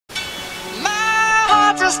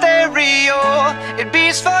a stereo, it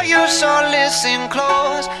beats for you, so listen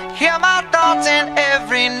close. Hear my thoughts in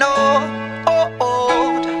every note.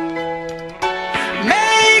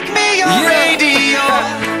 Make me your radio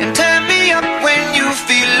and turn me up when you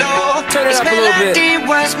feel low. Turn it This up a little bit. melody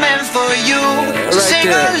was meant for you. So right sing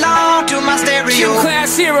there. along to my stereo.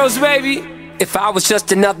 Class heroes, baby. If I was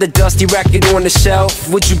just another dusty record on the shelf,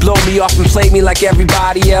 would you blow me off and play me like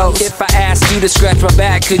everybody else? If I asked you to scratch my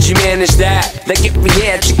back, could you manage that? Like if we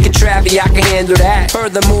had chicken Travie, I can handle that.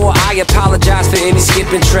 Furthermore, I apologize for any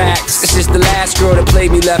skipping tracks. This is the last girl that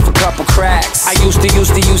played me, left a couple cracks. I used to,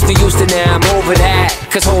 now I'm over that.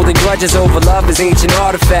 Cause holding grudges over love is ancient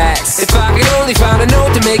artifacts. If I could only find a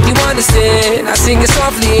note to make you understand, I sing it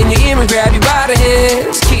softly in your ear and grab you by the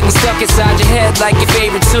hands. Keep me stuck inside your head like your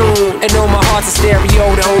favorite tune, and know my heart's a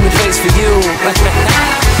stereo, the only place for you.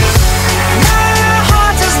 My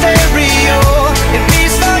heart's a stereo, it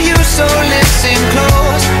beats for you, so listen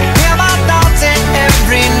close. Hear my thoughts in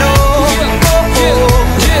every note.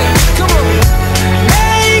 Come on.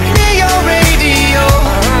 Make me your radio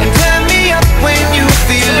and turn me up when you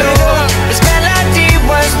feel low. This melody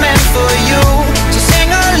was meant for you, so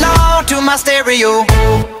sing along to my stereo.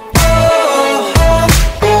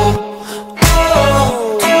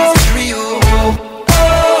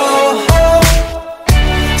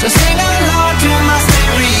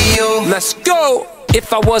 Let's go!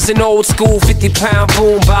 If I was an old school 50-pound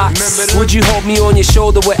boombox, would you hold me on your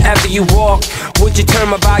shoulder wherever you walk? Would you turn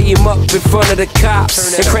my volume up in front of the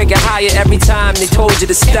cops and crank it higher every time they told you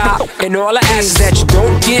to stop? And all I ask is that you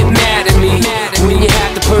don't get mad at me when you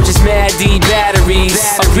have to purchase Mad D batteries.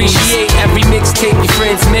 Appreciate every mixtape your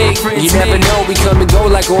friends make. You never know, we come and go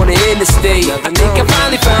like on the interstate. I think I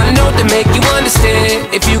finally found a note to make you understand.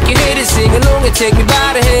 If you can hit it, sing along and take me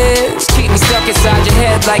by the hands. Keep me stuck inside your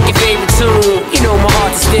head like your favorite tune. You know my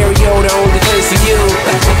heart's a stereo, the only place for you.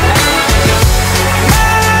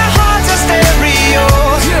 My heart's a stereo,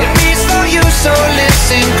 it beats for you, so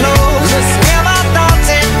listen close. Hear my thoughts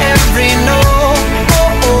in every note.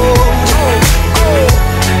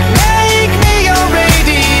 Make me your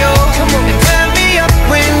radio and turn me up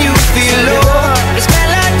when you feel low. This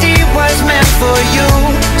melody was meant for you,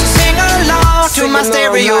 so sing along to my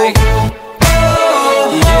stereo.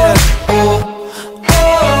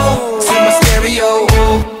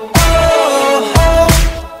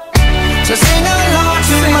 So sing along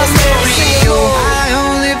to my stereo. I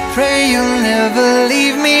only pray you'll never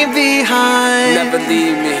leave me behind. Never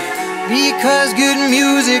leave me. Because good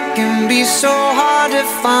music can be so hard to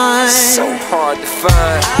find. So hard to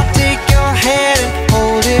find. I'll take your hand and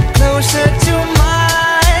hold it closer to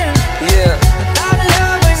mine. Yeah. Our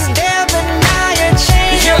love was there, but now you're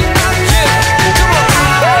changing my mind.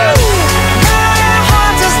 My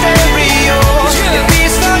heart's a stereo, it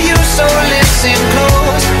beats for you, so listen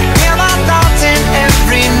close. Hear my thoughts in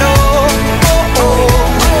every note.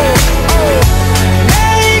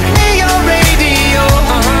 Make me your radio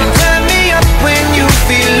and turn me up when you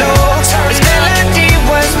feel low. This melody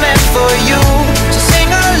was meant for you, so sing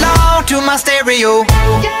along to my stereo.